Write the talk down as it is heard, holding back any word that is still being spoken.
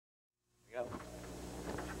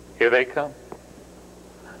Here they come.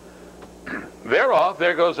 They're off.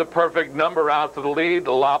 There goes a perfect number out to the lead.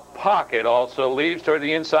 La Pocket also leaves toward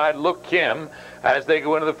the inside. Look Kim as they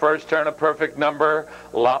go into the first turn. A perfect number.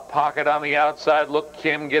 La Pocket on the outside. Look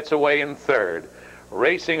Kim gets away in third.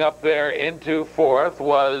 Racing up there into fourth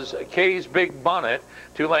was Kay's Big Bonnet.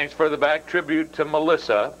 2 lengths further back. Tribute to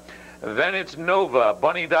Melissa. Then it's Nova,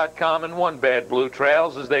 Bunny.com, and One Bad Blue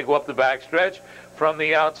trails as they go up the backstretch. From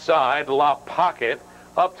the outside, La Pocket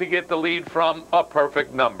up to get the lead from A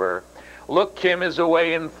Perfect Number. Look Kim is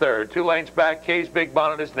away in third. 2 lengths back, Kay's Big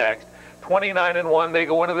Bonnet is next. 29-1, they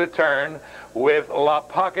go into the turn with La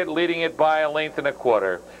Pocket leading it by 1.25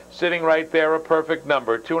 lengths. Sitting right there, A Perfect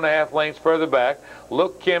Number. 2.5 lengths further back.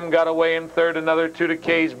 Look Kim got away in third, another 2 to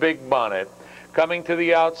Kay's Big Bonnet. Coming to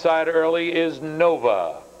the outside early is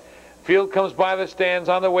Nova. Field comes by the stands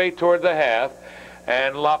on the way toward the half,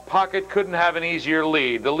 and La Pocket couldn't have an easier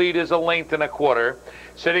lead. The lead is 1.25 lengths.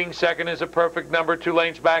 Sitting second is A Perfect Number. 2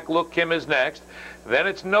 lengths back, Look Kim is next. Then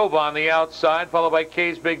it's Nova on the outside, followed by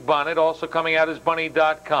Kay's Big Bonnet. Also coming out is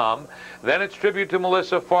Bunny.com. Then it's Tribute to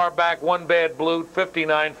Melissa far back, One Bad Blue,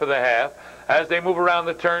 59 for the half. As they move around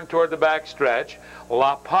the turn toward the back stretch,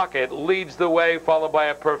 La Pocket leads the way, followed by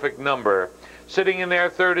A Perfect Number. Sitting in there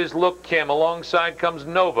third is Look Kim. Alongside comes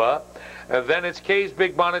Nova. Then it's Kay's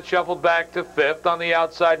Big Bonnet shuffled back to fifth. On the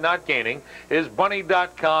outside, not gaining, is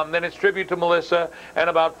Bunny.com. Then it's Tribute to Melissa and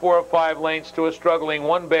about 4 or 5 lengths to a struggling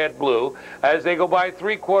One Bad Blue. As they go by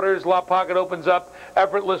 3/4, La Pocket opens up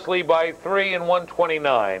effortlessly by 3 and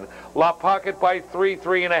 129. La Pocket by 3,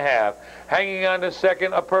 3.5. Hanging on to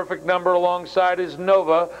second, A Perfect Number. Alongside is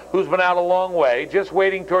Nova, who's been out a long way. Just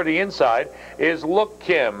waiting toward the inside is Look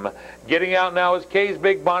Kim. Getting out now is Kay's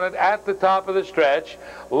Big Bonnet at the top of the stretch.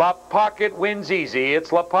 La Pocket wins easy.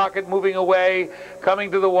 It's La Pocket moving away, coming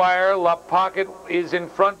to the wire. La Pocket is in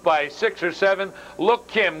front by 6 or 7. Look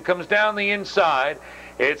Kim comes down the inside.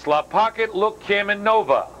 It's La Pocket, Look Kim, and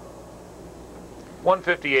Nova.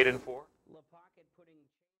 158 and 4.